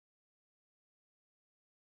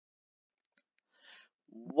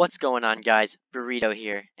What's going on, guys? Burrito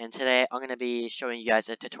here, and today I'm going to be showing you guys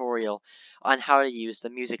a tutorial on how to use the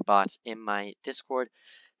music bots in my Discord,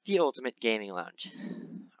 the Ultimate Gaming Lounge.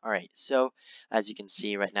 Alright, so as you can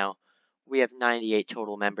see right now, we have 98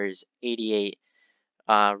 total members, 88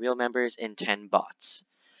 real members, and 10 bots.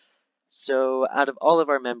 So out of all of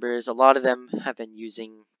our members, a lot of them have been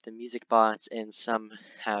using the music bots, and some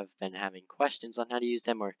have been having questions on how to use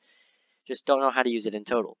them or just don't know how to use it in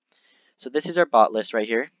total. So this is our bot list right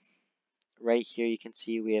here. Right here you can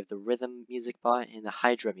see we have the Rythm music bot and the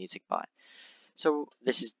Hydra music bot. So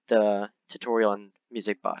this is the tutorial on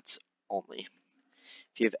music bots only.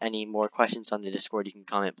 If you have any more questions on the Discord, you can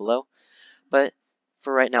comment below. But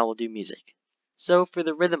for right now, we'll do music. So for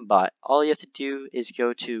the Rythm bot, all you have to do is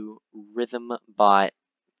go to Rythm bot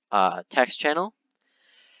text channel.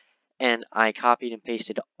 And I copied and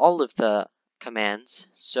pasted all of the commands.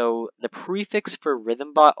 So the prefix for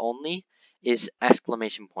Rythm bot only is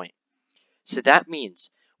exclamation point. So that means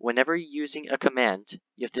whenever you're using a command,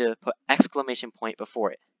 you have to put exclamation point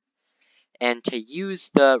before it. And to use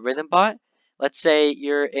the Rythm bot, let's say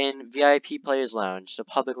you're in VIP Players Lounge, so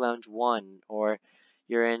Public Lounge 1, or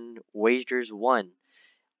you're in Wagers 1.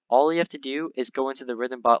 All you have to do is go into the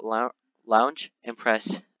Rythm bot lounge and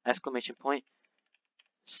press exclamation point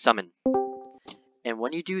summon. And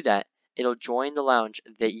when you do that, it'll join the lounge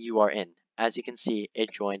that you are in. As you can see,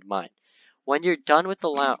 it joined mine. When you're done with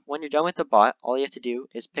the bot, all you have to do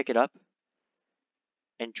is pick it up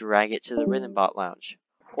and drag it to the Rythm bot lounge.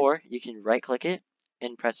 Or you can right click it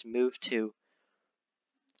and press move to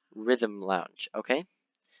Rythm lounge, okay?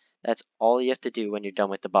 That's all you have to do when you're done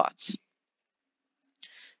with the bots.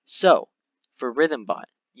 So, for Rythm bot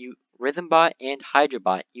and Hydra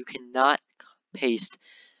bot, you cannot paste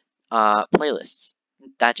playlists.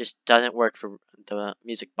 That just doesn't work for the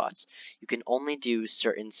music bots. You can only do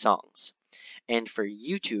certain songs. And for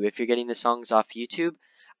YouTube, if you're getting the songs off YouTube,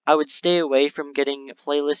 I would stay away from getting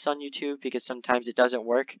playlists on YouTube because sometimes it doesn't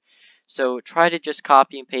work. So try to just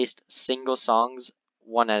copy and paste single songs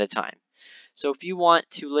one at a time. So if you want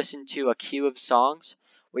to listen to a queue of songs,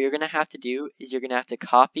 what you're going to have to do is you're going to have to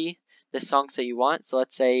copy the songs that you want. So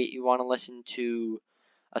let's say you want to listen to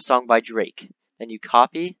a song by Drake. Then you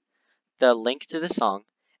copy the link to the song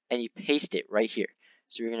and you paste it right here.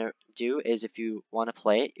 So what you're going to do is if you want to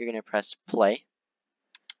play it, you're going to press play.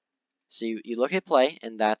 So you look at play,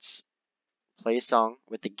 and that's play a song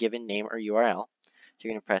with the given name or URL. So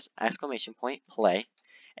you're going to press exclamation point play,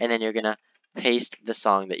 and then you're going to paste the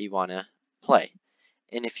song that you want to play.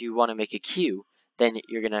 And if you want to make a queue, then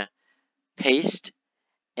you're going to paste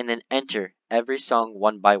and then enter every song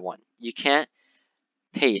one by one. You can't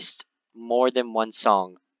paste more than one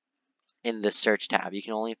song in the search tab. You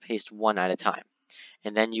can only paste one at a time.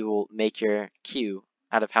 And then you will make your queue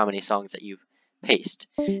out of how many songs that you paste.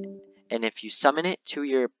 And if you summon it to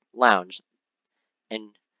your lounge and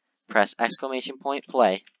press exclamation point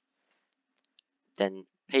play, then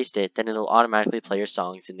paste it, then it'll automatically play your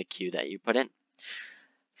songs in the queue that you put in.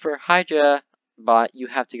 For Hydra bot, you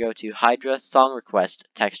have to go to Hydra song request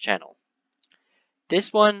text channel.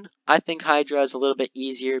 This one, I think Hydra is a little bit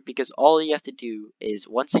easier because all you have to do is,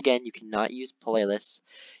 once again, you cannot use playlists.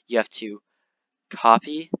 You have to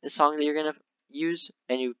copy the song that you're going to use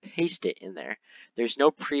and you paste it in there. There's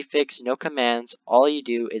no prefix, no commands. All you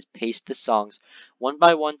do is paste the songs one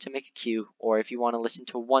by one to make a queue, or if you want to listen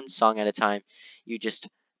to one song at a time, you just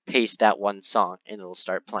paste that one song and it'll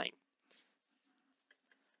start playing.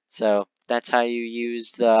 So that's how you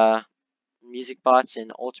use the music bots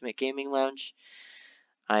in Ultimate Gaming Lounge.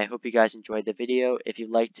 I hope you guys enjoyed the video. If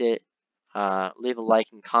you liked it, leave a like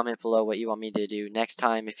and comment below what you want me to do next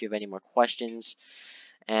time if you have any more questions.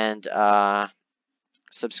 And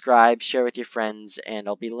subscribe, share with your friends, and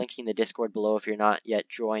I'll be linking the Discord below if you're not yet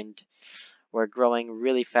joined. We're growing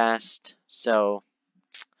really fast, so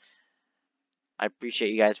I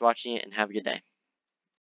appreciate you guys watching it, and have a good day.